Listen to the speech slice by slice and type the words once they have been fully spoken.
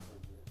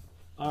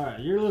All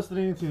right, you're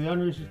listening to the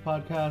Unresearched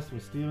Podcast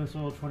with Steven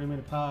Soul,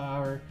 20-minute power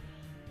hour.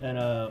 And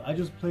I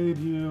just played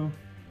you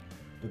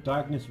the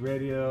Darkness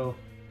Radio,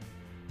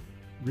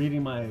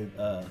 reading my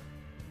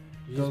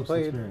ghost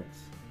experience.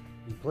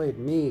 You played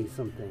me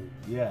something.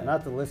 Yeah.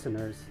 Not the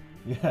listeners.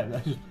 Yeah, I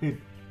just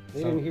played.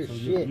 They didn't hear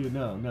shit.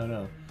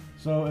 No.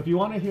 So if you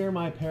want to hear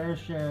my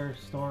Parashare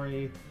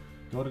story,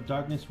 go to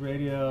Darkness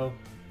Radio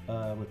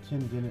with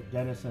Tim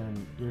Dennis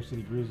and Beer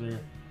City Bruiser.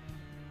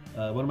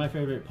 One of my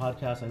favorite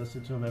podcasts. I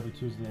listen to them every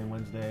Tuesday and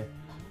Wednesday.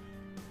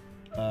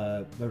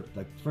 They're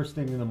like first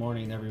thing in the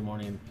morning, every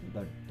morning.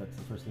 That's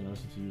the first thing I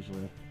listen to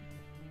usually.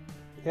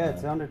 Yeah, it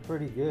sounded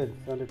pretty good. It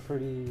sounded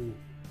pretty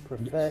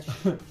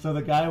professional. So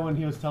the guy, when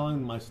he was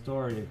telling my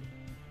story,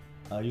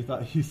 you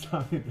thought he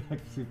sounded like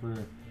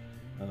super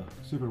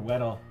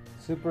wetto.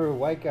 Super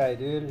white guy,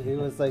 dude. He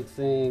was like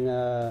saying,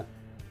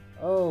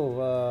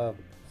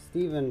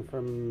 Steven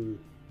from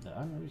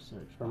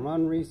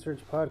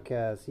Unresearched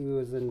Podcast. He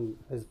was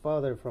his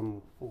father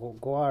from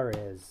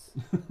Juarez.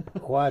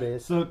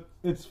 So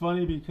it's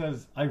funny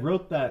because I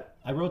wrote that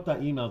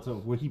email to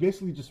he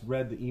basically just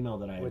read the email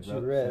that I had what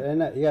wrote. You read,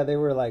 and they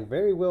were like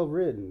very well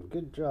written.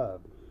 Good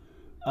job.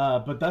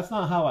 But that's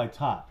not how I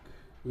talk.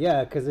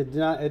 Yeah, because it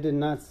did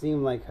not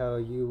seem like how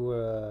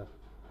you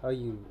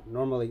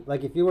normally,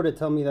 like if you were to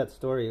tell me that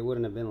story, it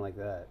wouldn't have been like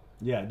that.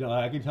 Yeah, no,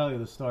 I can tell you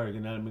the story,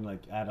 and then I mean, like,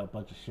 add a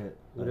bunch of shit. It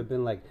would have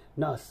been like,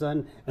 nah,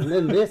 son, and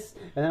then this,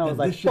 and then I was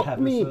like, fuck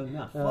happen, me.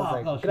 Nah, and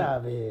I was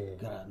like,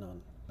 grave. No,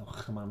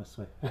 mames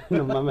way.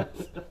 No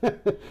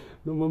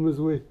mames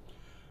way.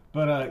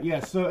 But, yeah,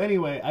 so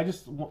anyway, I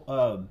just,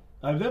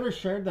 I've never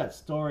shared that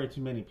story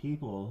to many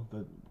people,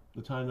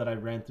 the time that I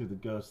ran through the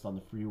ghosts on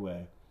the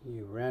freeway.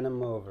 You ran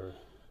them over.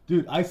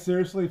 Dude, I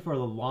seriously, for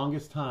the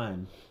longest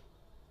time,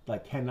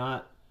 like,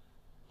 cannot,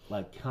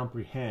 like,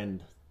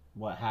 comprehend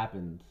what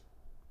happened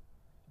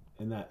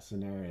in that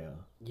scenario.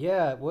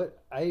 Yeah,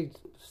 I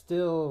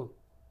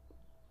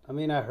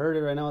heard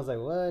it right now. I was like,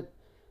 what?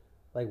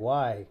 Like,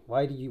 why?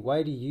 Why do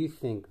you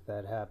think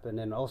that happened?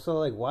 And also,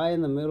 like, why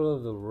in the middle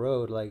of the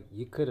road? Like,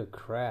 you could have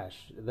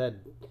crashed. That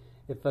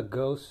if a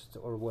ghost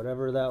or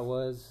whatever that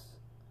was,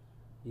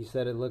 you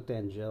said it looked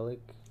angelic.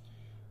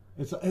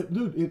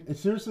 It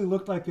seriously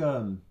looked like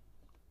a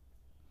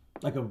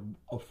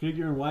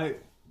figure in white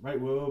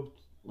robe,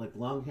 like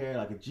long hair,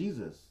 like a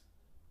Jesus.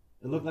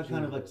 It looked like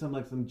kind of like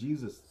some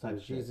Jesus type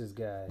shit. Jesus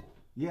guy.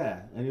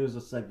 Yeah, and he was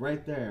just like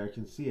right there. I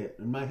can see it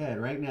in my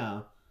head right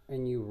now.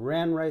 And you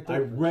ran right there. I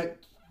ran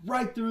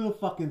right through the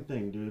fucking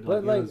thing, dude.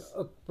 But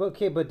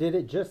but did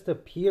it just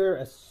appear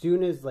as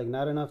soon as like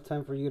not enough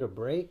time for you to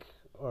brake,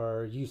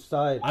 or you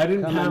saw it? I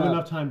didn't have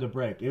enough time to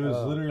brake. It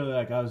was literally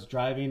like I was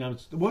driving.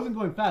 It wasn't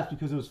going fast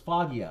because it was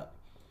foggy out.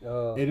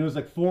 Oh. And it was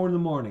like 4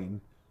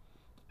 a.m.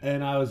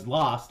 and I was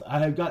lost.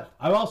 I was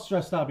all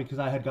stressed out because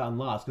I had gotten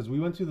lost because we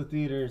went to the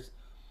theaters.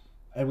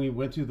 And we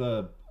went to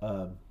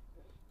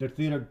their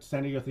theater,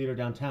 San Diego Theater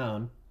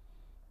downtown,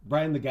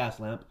 right in the gas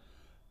lamp,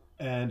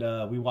 and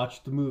we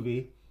watched the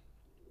movie.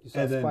 You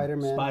saw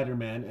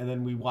Spider-Man, and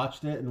then we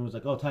watched it, and it was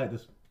like, oh, tight.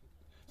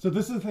 So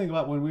this is the thing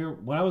about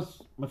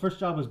my first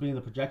job was being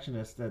the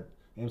projectionist at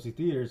AMC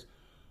Theaters.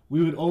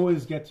 We would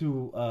always get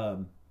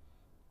to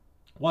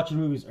watching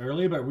movies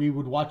early, but we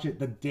would watch it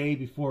the day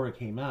before it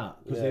came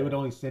out because they would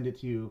only send it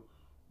to you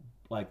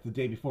like the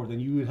day before. Then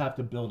you would have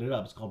to build it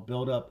up. It's called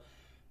build up.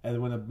 And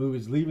then when the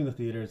movie's leaving the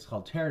theater, it's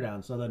called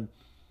teardown. So then,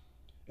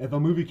 if a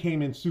movie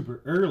came in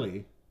super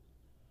early,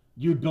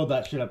 you'd build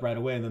that shit up right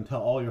away and then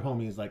tell all your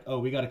homies, like, oh,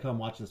 we got to come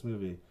watch this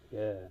movie.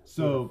 Yeah.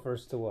 So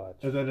first to watch.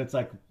 And then it's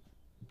like,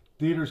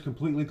 theater's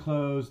completely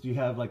closed. You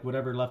have like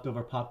whatever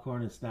leftover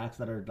popcorn and snacks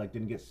that are like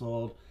didn't get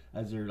sold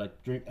as your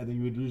like drink. And then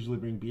you would usually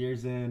bring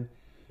beers in.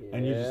 Yeah.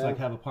 And you just like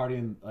have a party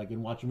and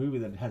watch a movie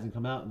that hasn't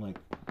come out and like,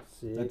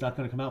 that's not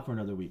going to come out for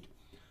another week.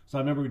 So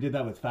I remember we did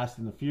that with Fast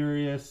and the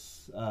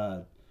Furious,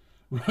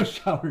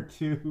 Rush Hour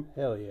 2.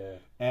 Hell yeah.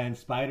 And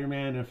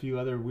Spider-Man and a few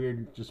other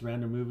weird, just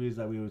random movies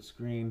that we would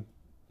screen.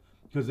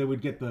 Because we would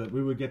get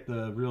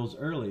the reels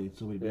early,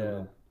 so we'd be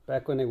able to...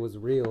 Back when it was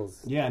reels.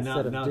 Yeah,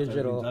 now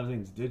digital.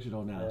 Everything's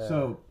digital now. Yeah.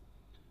 So,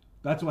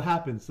 that's what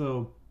happened.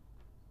 So,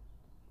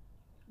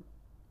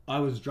 I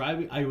was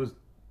driving... I was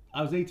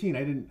 18. I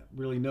didn't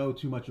really know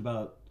too much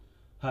about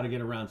how to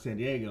get around San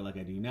Diego like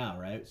I do now,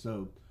 right?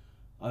 So,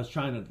 I was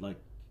trying to,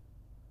 like,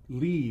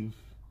 leave...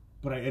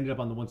 But I ended up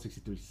on the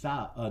 163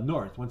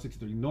 North,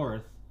 163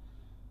 North.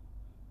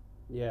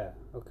 Yeah,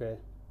 okay.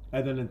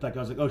 And then I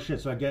was like, oh shit,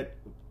 so I get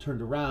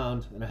turned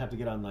around and I have to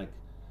get on like...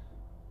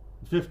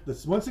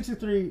 This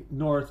 163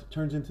 North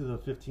turns into the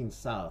 15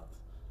 South.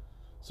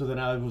 So then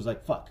I was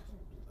like, fuck.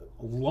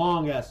 A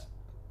long ass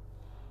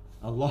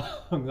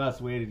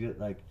way to get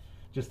like...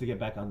 Just to get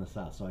back on the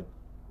South, so I...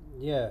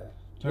 Yeah.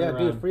 Turn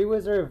around. Dude,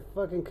 freeways are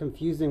fucking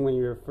confusing when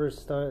you first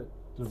start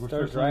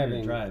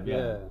driving.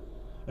 Yeah.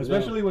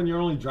 Especially when you're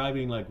only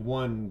driving like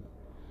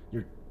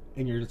you're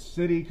in your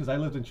city, because I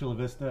lived in Chula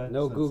Vista.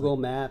 No so Google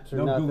Maps or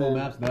nothing. No Google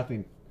Maps,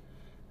 nothing.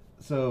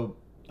 So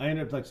I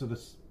ended up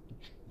this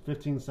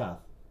 15 South.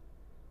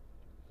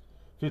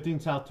 15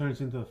 South turns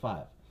into the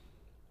 5.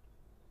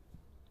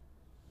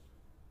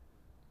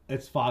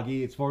 it's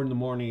foggy. It's 4 in the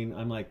morning.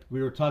 I'm like,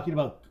 we were talking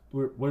about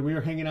when we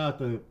were hanging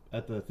out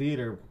at the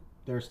theater.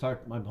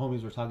 My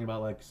homies were talking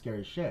about like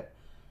scary shit.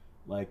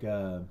 Like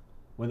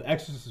when The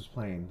Exorcist was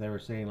playing, they were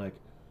saying like,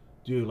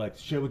 dude, like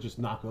shit would just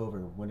knock over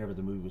whenever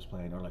the movie was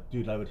playing, or like,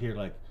 dude, I would hear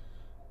like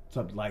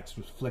some lights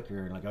would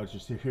flicker, and like I would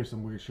just hear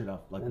some weird shit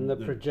off like in the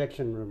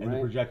projection room. In the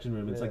projection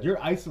room, it's like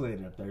you're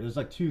isolated up there. There's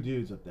like 2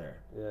 dudes up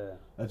there. Yeah.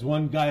 That's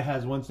one guy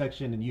has one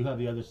section, and you have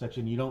the other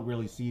section. You don't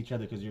really see each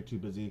other because you're too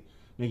busy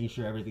making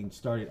sure everything's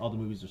started. All the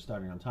movies are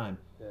starting on time.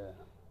 Yeah.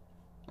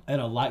 And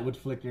a light would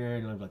flicker,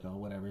 and I'm like, oh,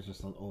 whatever, it's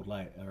just an old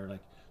light, or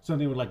like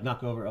something would like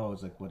knock over. Oh,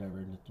 it's like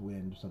whatever, it's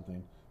wind or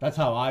something. That's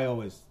how I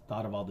always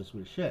thought of all this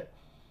weird shit.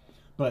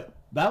 But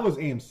that was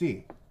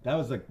AMC. That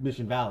was like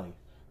Mission Valley.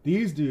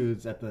 These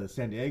dudes at the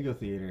San Diego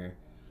theater,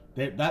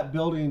 that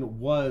building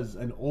was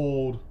an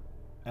old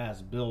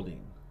ass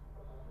building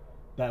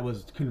that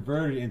was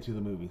converted into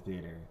the movie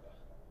theater.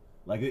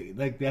 Like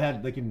they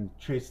had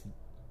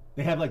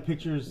like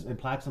pictures and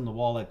plaques on the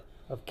wall like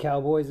of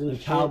cowboys and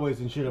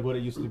shit of what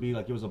it used to be.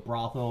 Like it was a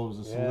brothel, it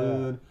was a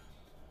saloon.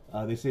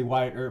 They say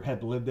Wyatt Earp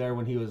had lived there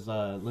when he was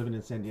living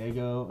in San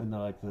Diego in the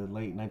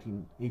late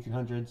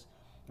 1800s,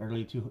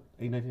 early 1900s.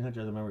 I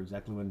don't remember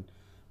exactly when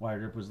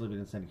Wyatt Earp was living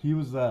in San Diego. He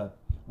was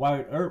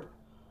Wyatt Earp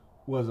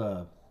was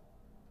a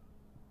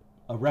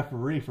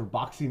referee for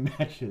boxing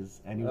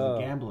matches, and he was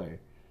a gambler.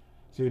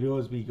 So he'd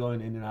always be going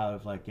in and out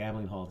of like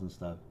gambling halls and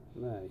stuff.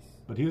 Nice.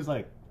 But he was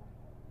like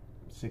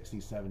 60,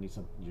 70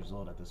 something years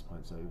old at this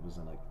point, so he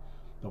wasn't like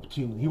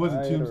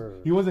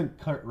he wasn't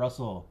Kurt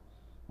Russell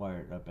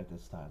Wyatt Earp at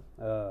this time.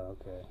 Oh,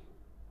 okay.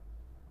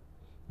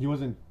 He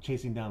wasn't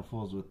chasing down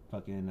fools with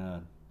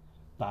fucking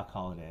Doc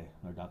Holliday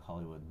or Doc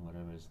Hollywood,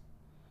 whatever it is.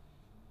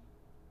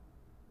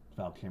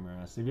 Val Kilmer.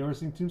 Have you ever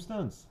seen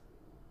Tombstones?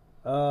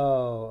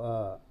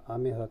 Oh,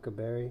 Ami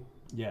Huckleberry.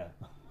 Yeah.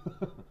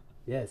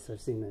 Yes,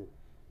 I've seen it.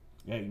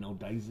 Yeah, you know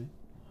Daisy.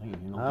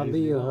 I'll be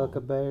your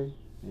Huckleberry.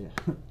 Yeah.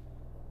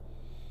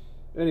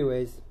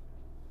 Anyways,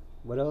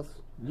 what else?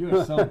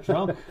 You're so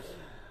drunk.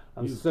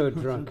 I'm so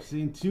drunk.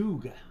 Seen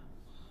 2 guys.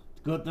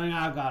 Good thing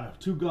I got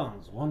 2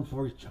 guns, one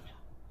for each of you.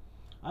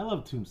 I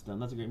love Tombstone.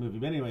 That's a great movie.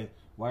 But anyway,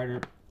 Wyatt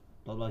Earp,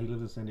 blah blah. He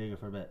lived in San Diego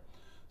for a bit.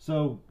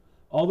 So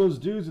all those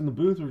dudes in the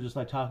booth were just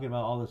like talking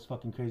about all this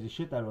fucking crazy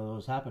shit that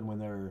was happening when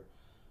they were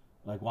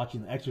like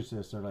watching The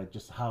Exorcist, or like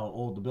just how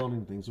old the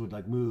building things would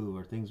like move,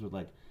 or things would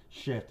like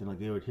shift, and like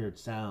they would hear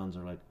sounds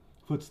or like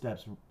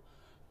footsteps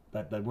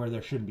that where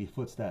there shouldn't be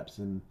footsteps,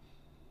 and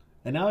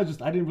now I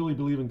didn't really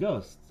believe in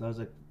ghosts. I was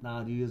like,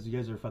 nah, you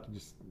guys are fucking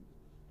just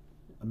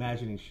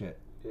imagining shit.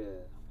 Yeah.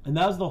 And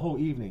that was the whole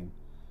evening.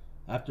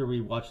 After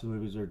we watched the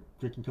movies, we were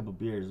drinking a couple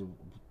beers. It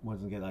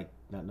wasn't get like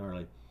that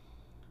gnarly.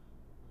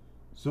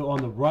 So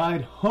on the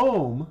ride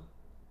home,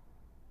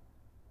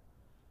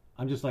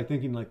 I'm just like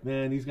thinking like,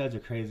 man, these guys are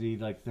crazy.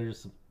 Like they're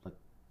just like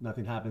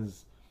nothing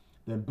happens.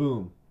 Then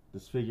boom,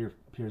 this figure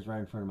appears right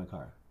in front of my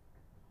car.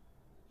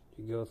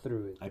 You go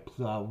through it. I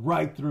plow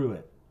right through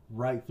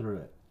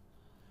it.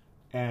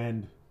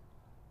 And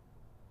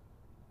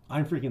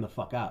I'm freaking the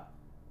fuck out.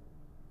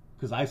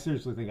 Because I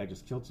seriously think I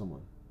just killed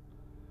someone.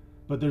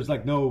 But there's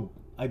like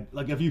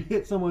if you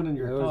hit someone in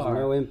your car, there was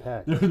no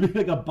impact. There would be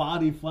like a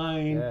body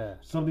flying,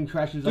 something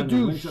crashes on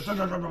your windshield.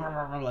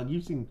 Like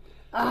you've seen,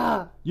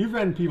 you've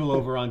ran people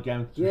over on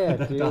Grand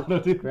Theft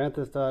Auto. Grand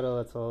Theft Auto,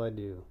 that's all I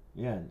do.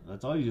 Yeah,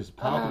 that's all you just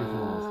property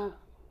fools.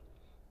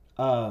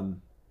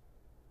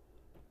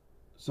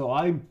 So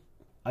I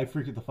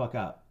freaked it the fuck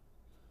out.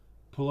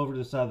 Pull over to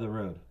the side of the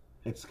road.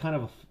 It's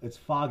it's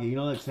foggy. You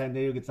know, like San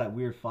Diego gets that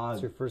weird fog.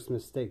 It's your first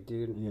mistake,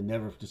 dude. You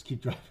never just keep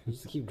driving.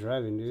 Just keep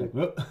driving, dude. It's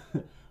like,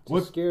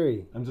 what's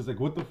scary? I'm just like,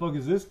 what the fuck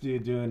is this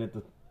dude doing at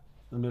the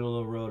middle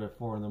of the road at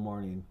 4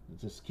 a.m?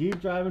 Just keep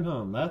driving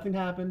home. Nothing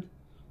happened.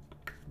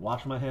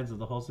 Wash my hands of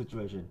the whole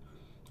situation.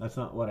 That's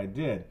not what I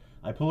did.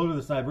 I pull over to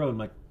the side road. I'm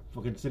like,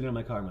 fucking sitting in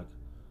my car. I'm like,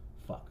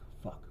 fuck.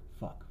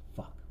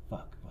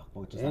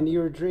 What just happened? You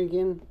were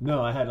drinking?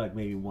 No, I had like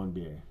maybe 1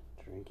 beer.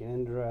 Drinking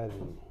and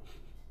driving.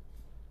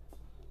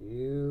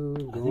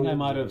 I think I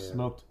might have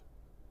smoked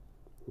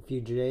a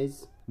few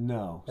J's.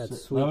 No,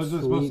 That's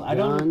sweet. I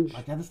don't.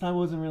 Like at this time, I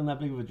wasn't really that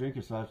big of a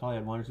drinker, so I probably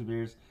had 1 or 2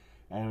 beers,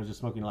 and I was just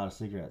smoking a lot of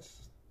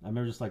cigarettes. I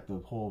remember just like the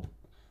whole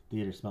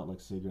theater smelled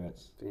like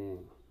cigarettes. Dang.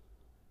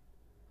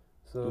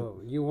 So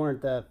you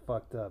weren't that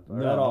fucked up?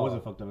 No, I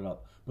wasn't fucked up at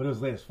all. But it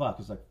was late as fuck. It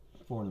was like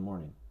 4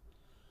 a.m.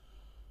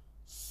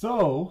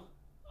 So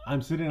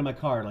I'm sitting in my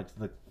car,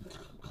 like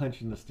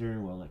clenching the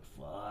steering wheel, like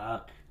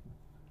fuck.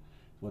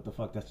 What the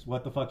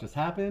fuck just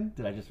happened?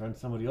 Did I just run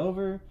somebody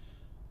over?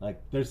 Like,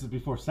 this is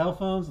before cell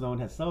phones. No one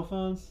had cell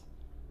phones.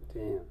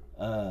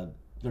 Damn.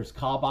 There's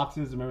call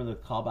boxes. Remember the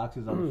call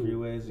boxes on the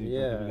freeways? If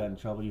you got in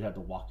trouble, you had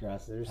to walk your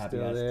ass, to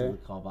the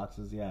call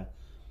boxes. Yeah.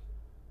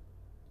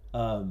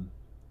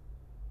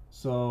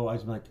 So I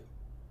was like,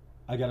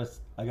 I gotta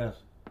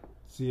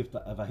see if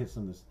I hit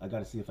some of this. I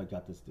gotta see if I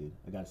got this dude.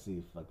 I gotta see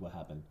if like what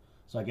happened.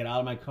 So I get out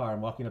of my car. I'm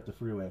walking up the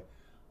freeway,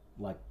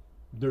 like.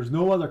 There's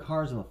no other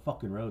cars on the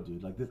fucking road,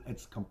 dude. Like,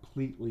 it's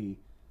completely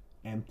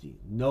empty.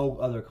 No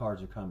other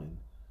cars are coming.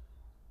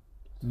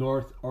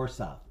 north or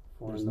south.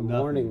 4 There's in the nothing.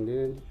 morning,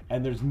 dude.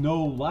 And there's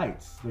no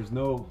lights. There's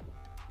no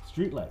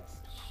street lights.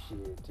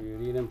 Shit,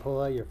 dude. You didn't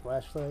pull out your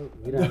flashlight?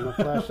 You don't have no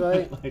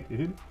flashlight? Like,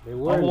 dude. They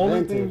were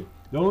invented.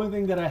 The only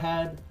thing that I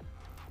had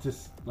to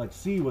like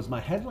see was my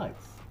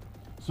headlights.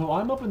 So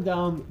I'm up and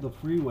down the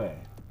freeway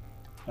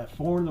at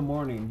 4 in the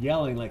morning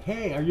yelling like,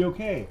 hey, are you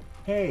okay?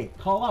 Hey,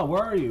 call out.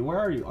 Where are you? Where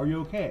are you? Are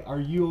you okay? Are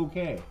you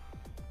okay?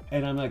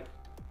 And I'm like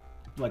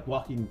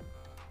walking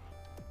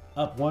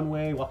up one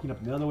way, walking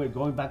up the other way,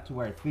 going back to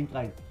where I think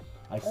I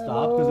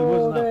stopped because it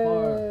wasn't that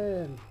far.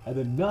 And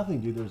then nothing,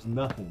 dude. There's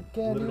nothing.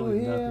 Can Literally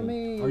you hear nothing.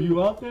 me? Are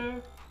you out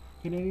there?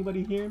 Can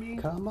anybody hear me?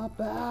 Come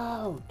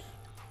about.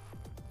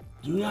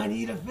 Do I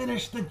need to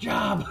finish the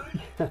job?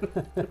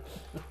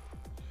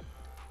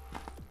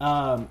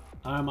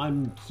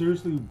 I'm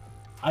seriously.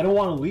 I don't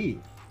want to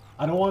leave.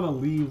 I don't want to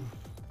leave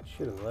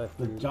Should have left.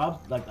 the dude.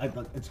 job.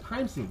 It's a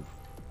crime scene.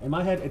 In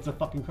my head, it's a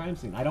fucking crime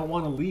scene. I don't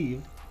want to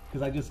leave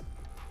because I just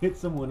hit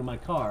someone in my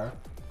car.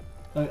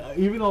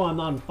 Even though I'm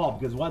not in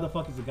fault, because why the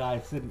fuck is a guy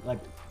sitting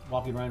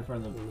walking right in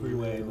front of the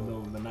freeway in the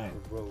middle of the night?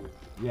 Road.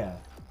 Yeah.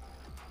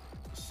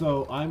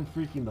 So I'm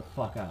freaking the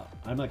fuck out.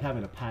 I'm like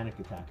having a panic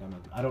attack. I'm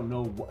like, I don't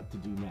know what to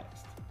do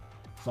next.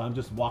 So I'm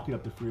just walking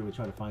up the freeway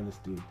trying to find this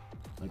dude.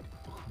 Like,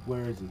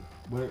 where is he?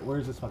 Where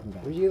is this fucking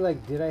guy? Were you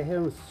like, did I hit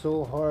him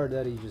so hard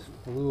that he just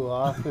flew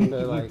off into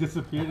He like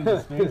disappeared into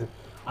space.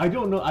 I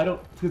don't know.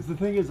 Because the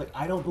thing is, like,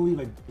 I didn't believe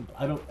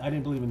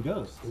in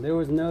ghosts. There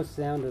was no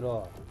sound at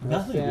all. No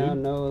Nothing, sound,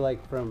 dude. no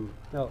like from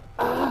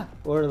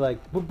or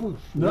like boosh.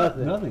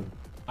 Nothing.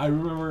 I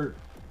remember,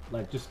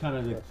 like, just kind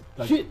of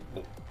like Shit.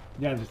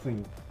 Yeah, just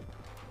thinking,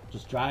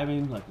 just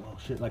driving, like, oh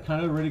shit, like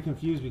kind of really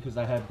confused because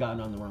I had gotten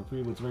on the wrong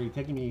freeway. It's already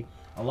taking me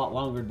a lot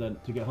longer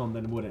to get home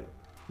than what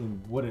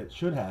it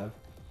should have,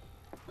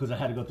 because I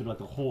had to go through like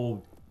the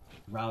whole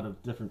route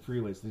of different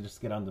freeways to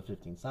just get on the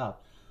 15 South.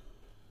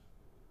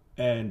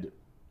 And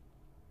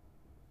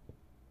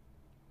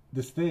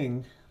this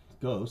thing,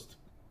 ghost,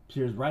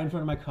 appears right in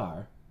front of my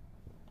car,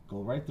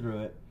 go right through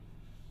it.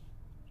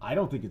 I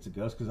don't think it's a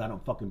ghost because I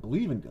don't fucking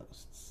believe in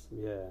ghosts.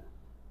 Yeah.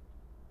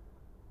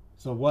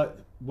 So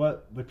what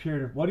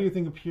appeared? What do you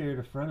think appeared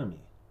in front of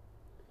me?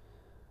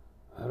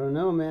 I don't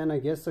know, man. I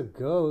guess a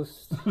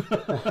ghost.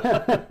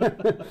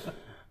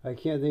 I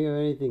can't think of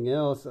anything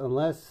else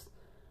unless.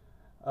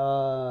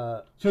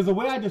 So the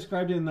way I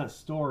described it in that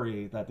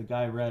story that the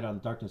guy read on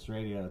Darkness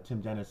Radio, Tim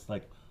Dennis,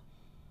 like,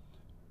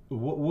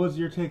 what was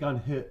your take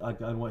on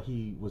on what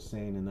he was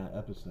saying in that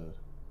episode?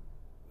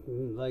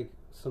 Like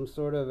some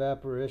sort of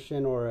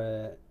apparition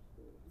or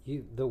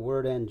the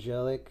word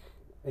angel-like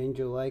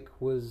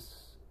was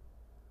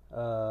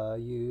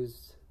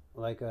used,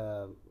 like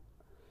a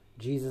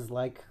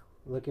Jesus-like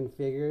looking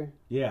figure.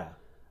 Yeah.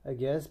 I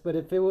guess, but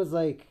if it was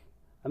like,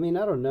 I mean,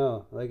 I don't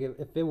know. Like,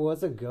 if it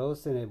was a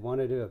ghost and it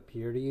wanted to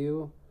appear to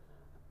you,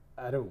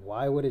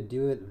 why would it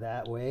do it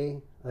that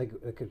way? Like,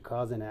 it could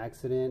cause an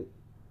accident.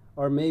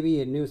 Or maybe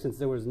it knew since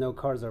there was no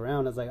cars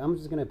around, it's like, I'm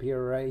just going to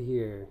appear right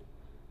here.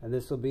 And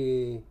this will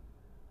be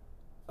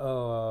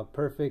a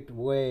perfect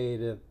way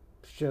to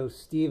show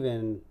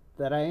Steven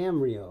that I am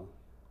real.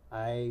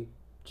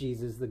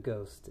 Jesus the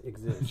ghost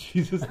exists.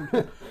 Jesus.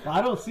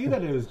 I don't see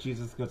that it was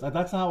Jesus ghost.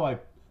 That's how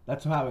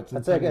it's.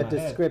 That's like a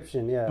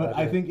description, yeah. But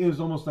okay. I think it was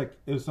almost like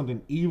it was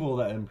something evil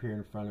that appeared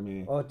in front of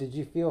me. Oh, did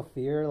you feel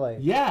fear? Like,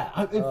 yeah,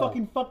 it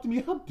fucking fucked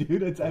me up,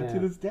 dude. It's to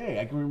this day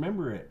I can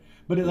remember it.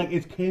 But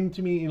it came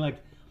to me in like,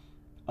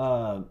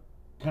 kind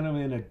of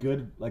in a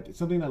good, like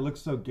something that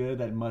looks so good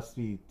that it must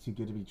be too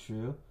good to be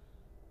true.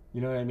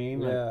 You know what I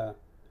mean? Yeah.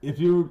 Like,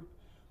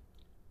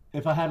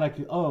 if I had like,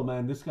 oh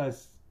man, this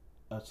guy's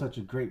such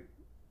a great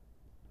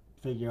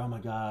figure. Oh my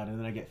god, and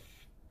then I get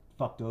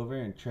fucked over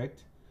and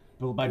tricked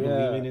by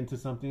believing into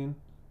something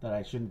that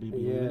I shouldn't be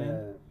believing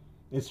in.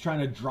 It's trying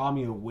to draw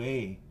me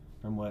away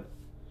from what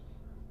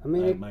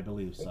my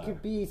beliefs are. It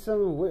could be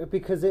some weird,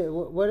 because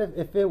what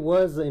if it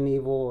was an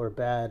evil or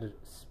bad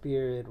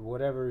spirit,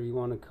 whatever you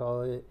want to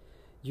call it,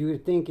 you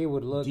would think it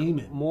would look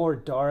more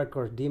dark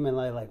or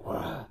demon-like,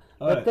 Wah.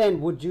 But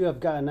then would you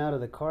have gotten out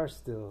of the car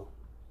still?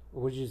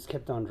 Or would you just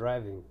kept on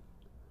driving?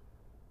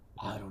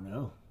 I don't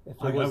know.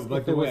 I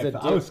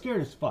was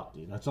scared as fuck,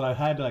 dude. That's why I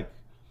had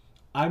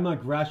I'm like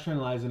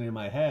rationalizing it in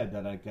my head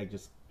that I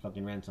just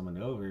fucking ran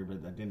someone over, but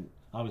I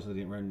obviously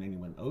didn't run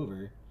anyone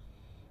over.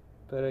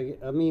 But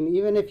I mean,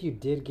 even if you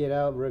did get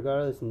out,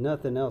 regardless,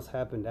 nothing else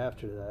happened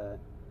after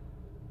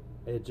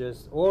that.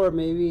 Or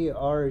maybe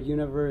our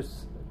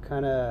universe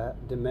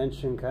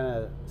dimension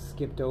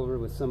skipped over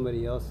with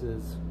somebody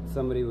else's.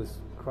 Somebody was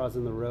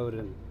crossing the road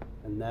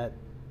in that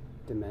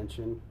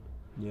dimension.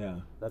 Yeah.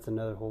 That's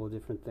another whole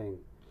different thing.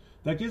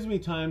 That gives me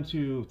time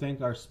to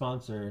thank our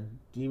sponsor,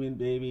 Demon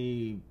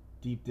Baby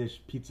Deep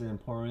Dish Pizza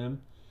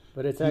Emporium.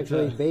 But it's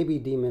actually Baby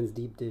Demon's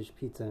Deep Dish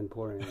Pizza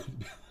Emporium.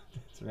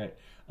 That's right.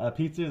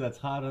 Pizza that's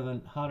hotter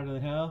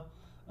than hell.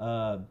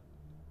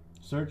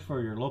 Search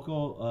for your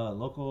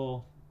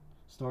local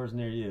stores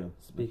near you.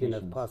 Speaking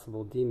of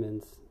possible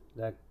demons,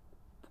 that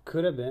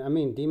could have been. I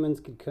mean,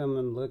 demons could come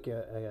and look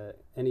at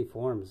any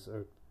forms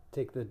or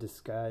take the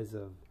disguise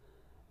of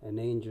an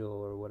angel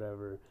or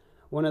whatever.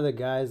 One of the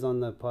guys on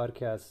the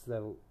podcast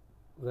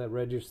that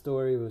read your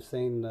story was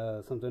saying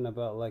something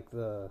about like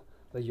the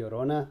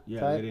Llorona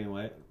type, Lady in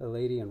White. the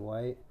lady in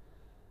white.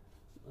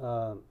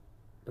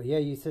 But yeah,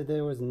 you said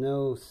there was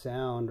no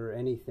sound or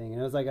anything,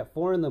 and it was like at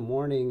 4 a.m,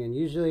 and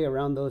usually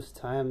around those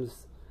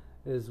times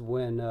is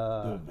when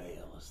The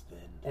veil is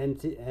thin.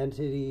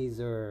 entities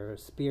or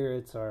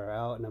spirits are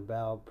out and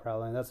about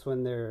prowling. That's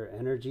when their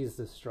energy is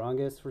the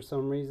strongest for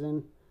some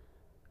reason.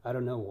 I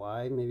don't know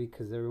why. Maybe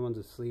because everyone's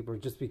asleep, or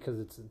just because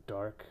it's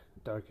dark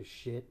as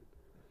shit,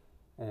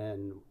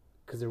 and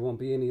because there won't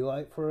be any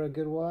light for a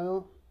good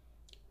while.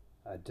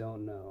 I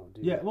don't know,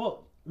 dude. Yeah,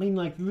 well, I mean,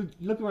 like,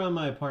 look around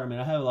my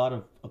apartment. I have a lot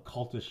of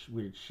occultish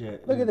weird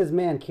shit. Look at this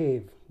man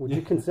cave. Would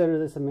you consider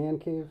this a man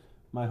cave?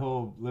 My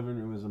whole living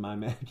room is my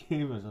man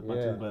cave. There's a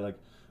bunch of like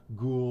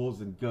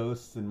ghouls and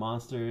ghosts and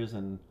monsters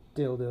and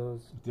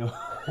dildos,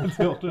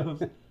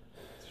 dildos,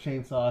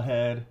 chainsaw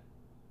head,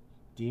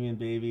 demon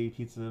baby,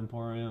 pizza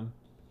emporium.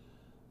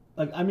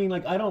 Like, I mean,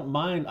 like, I don't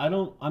mind.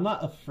 I'm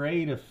not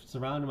afraid of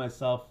surrounding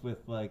myself with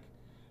like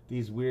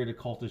these weird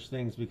occultish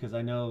things because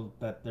I know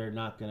that they're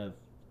not gonna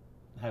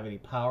have any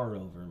power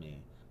over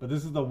me. But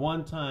this is the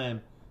one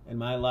time in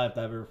my life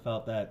that I've ever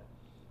felt that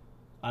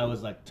I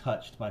was like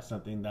touched by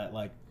something that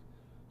like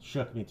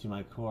shook me to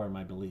my core and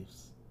my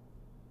beliefs.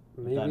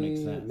 If that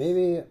makes sense.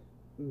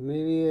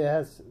 Maybe it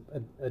has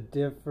a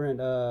different,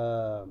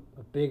 a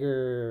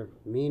bigger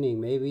meaning.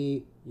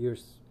 Maybe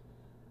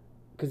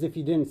because if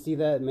you didn't see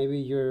that, maybe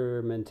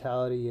your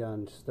mentality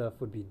on stuff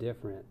would be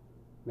different.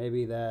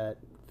 Maybe that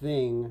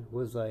thing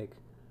was like,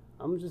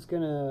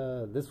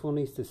 this one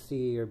needs to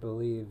see or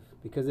believe,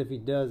 because if he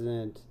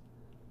doesn't,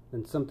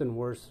 then something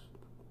worse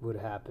would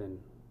happen,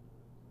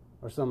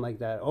 or something like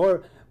that.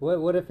 Or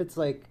what if it's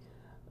like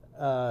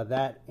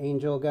that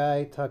angel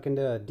guy talking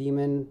to a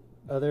demon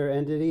other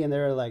entity, and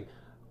they're like,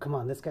 come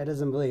on, this guy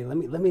doesn't believe.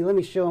 Let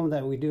me show him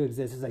that we do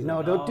exist. It's like,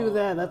 no, don't do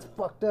that. That's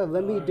fucked up.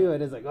 Let me do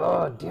it. It's like,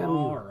 oh, damn you.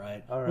 All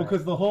right. Well,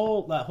 because that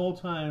whole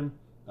time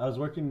I was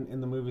working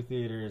in the movie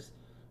theaters,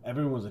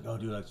 everyone was like, oh,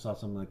 dude, I saw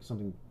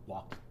something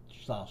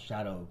saw a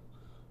shadow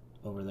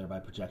over there by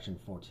projection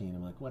 14.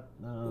 I'm like, what?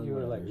 No. You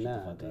were like,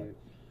 nah, dude.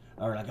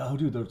 Or like, oh,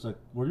 dude, there's like,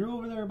 were you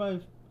over there by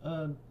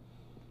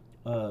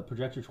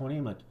projector 20?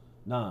 I'm like,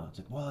 nah. It's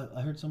like, well,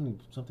 I heard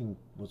something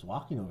was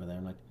walking over there.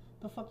 I'm like,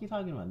 the fuck are you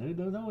talking about?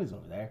 There's always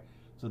over there.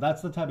 So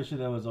that's the type of shit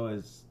that was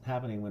always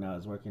happening when I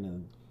was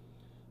working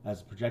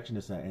as a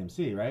projectionist at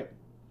AMC, right?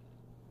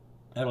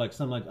 And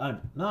like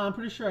I'm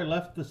pretty sure I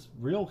left this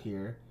reel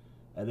here,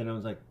 and then I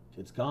was like,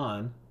 it's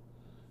gone.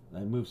 And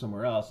I moved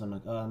somewhere else. I'm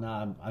like, oh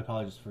no, I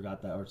probably just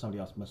forgot that, or somebody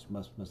else must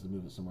have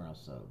moved it somewhere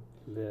else. So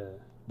yeah.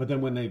 But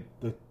then when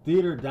the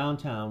theater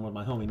downtown, when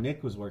my homie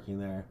Nick was working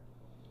there,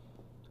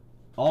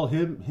 all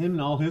him and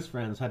all his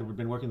friends had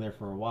been working there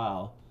for a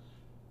while,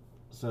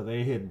 so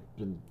they had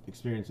been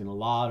experiencing a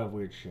lot of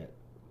weird shit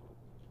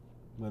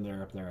when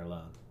they're up there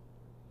alone.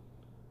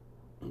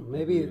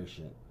 Maybe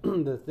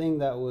the thing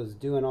that was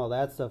doing all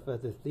that stuff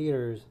at the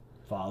theaters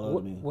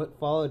followed me. What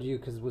followed you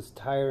because was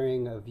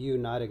tiring of you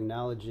not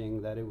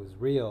acknowledging that it was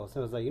real.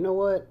 So I was like, you know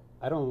what?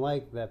 I don't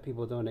like that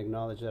people don't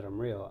acknowledge that I'm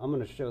real. I'm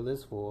going to show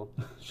this fool.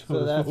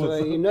 So that's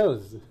why he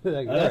knows.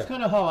 Like, that's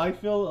kind of how I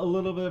feel a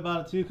little bit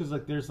about it too, because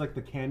like there's like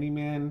the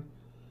Candyman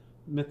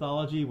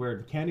mythology where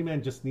the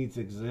Candyman just needs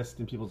to exist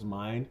in people's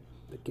mind.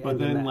 But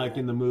then like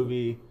in the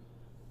movie,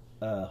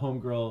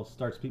 Homegirl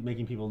starts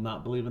making people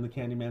not believe in the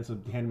Candyman, so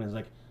the Candyman's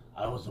like,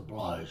 I was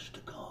obliged to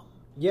come.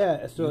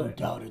 Yeah, so you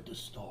doubted the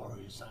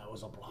stories. I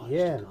was obliged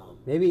to come.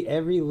 Maybe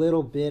every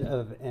little bit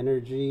of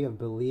energy of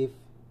belief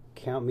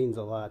means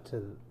a lot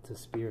to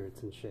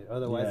spirits and shit.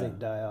 Otherwise, they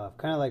die off.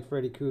 Kind of like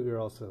Freddy Krueger,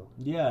 also.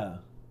 Yeah.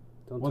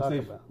 Don't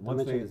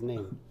mention his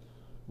name.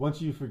 Once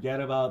you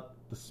forget about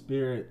the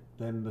spirit,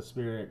 then the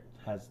spirit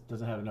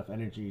doesn't have enough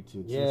energy to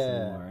exist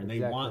anymore, and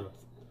exactly.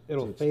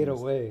 It'll fade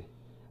away.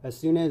 As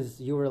soon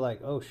as you were like,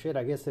 oh shit,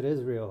 I guess it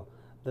is real,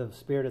 the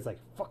spirit is like,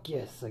 fuck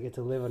yes, I get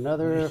to live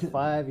another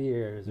 5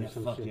 years or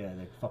some shit. Yeah,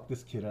 like, fuck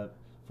this kid up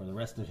for the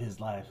rest of his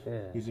life.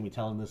 Yeah. He's going to be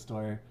telling this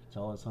story to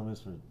all his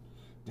homies for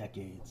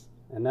decades.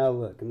 And now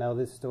look,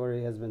 this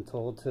story has been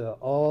told to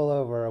all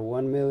of our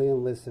 1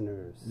 million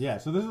listeners. Yeah,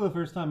 so this is the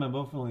first time I've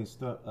openly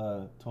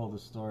told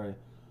this story.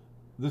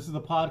 This is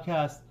the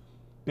podcast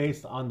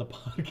based on the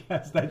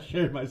podcast that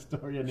shared my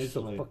story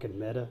initially. So fucking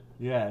meta.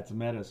 Yeah, it's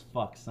meta as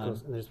fuck, son.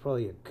 There's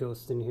probably a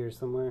ghost in here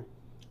somewhere.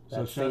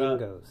 So shout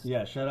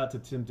out to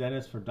Tim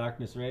Dennis for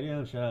Darkness Radio,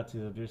 and shout out to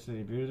Beer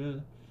City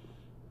Brewed.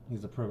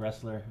 He's a pro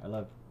wrestler. I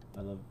love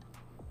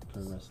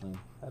pro wrestling.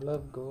 I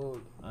love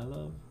gold.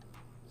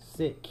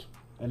 Sick.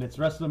 And it's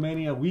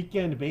WrestleMania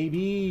weekend,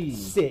 baby.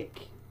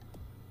 Sick.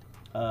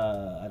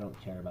 I don't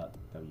care about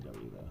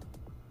WWE though.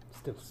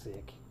 Still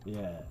sick.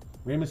 Yeah.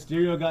 Rey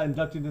Mysterio got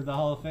inducted into the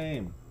Hall of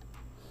Fame.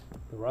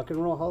 The Rock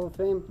and Roll Hall of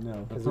Fame?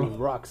 No. Because he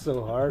rocks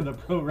so hard. The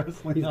Pro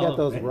Wrestling He's Hall got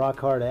those of Fame. rock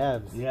hard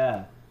abs.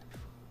 Yeah.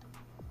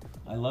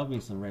 I love me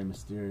some Rey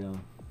Mysterio.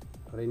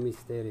 Rey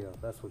Mysterio.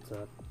 That's what's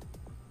up.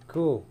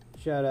 Cool.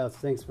 shout outs.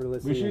 Thanks for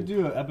listening. We should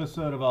do an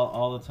episode about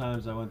all the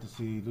times I went to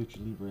see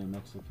Lucha Libre in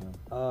Mexico.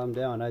 I'm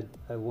down. I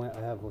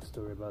have a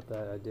story about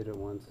that. I did it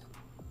once.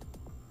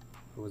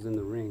 I was in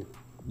the ring.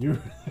 You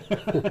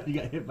got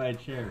hit by a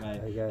chair by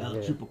El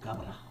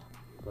Chupacabra.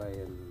 By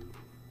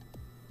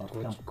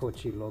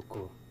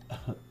Cochiloco.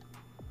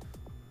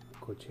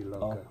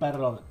 Cochiloca. Oh,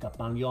 Perro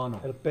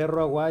Campagnano. El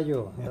Perro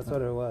Aguayo. That's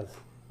what it was.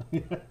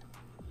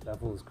 That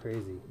fool was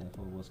crazy. That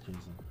fool was crazy.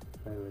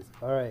 Anyways,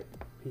 all right.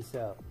 Peace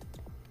out.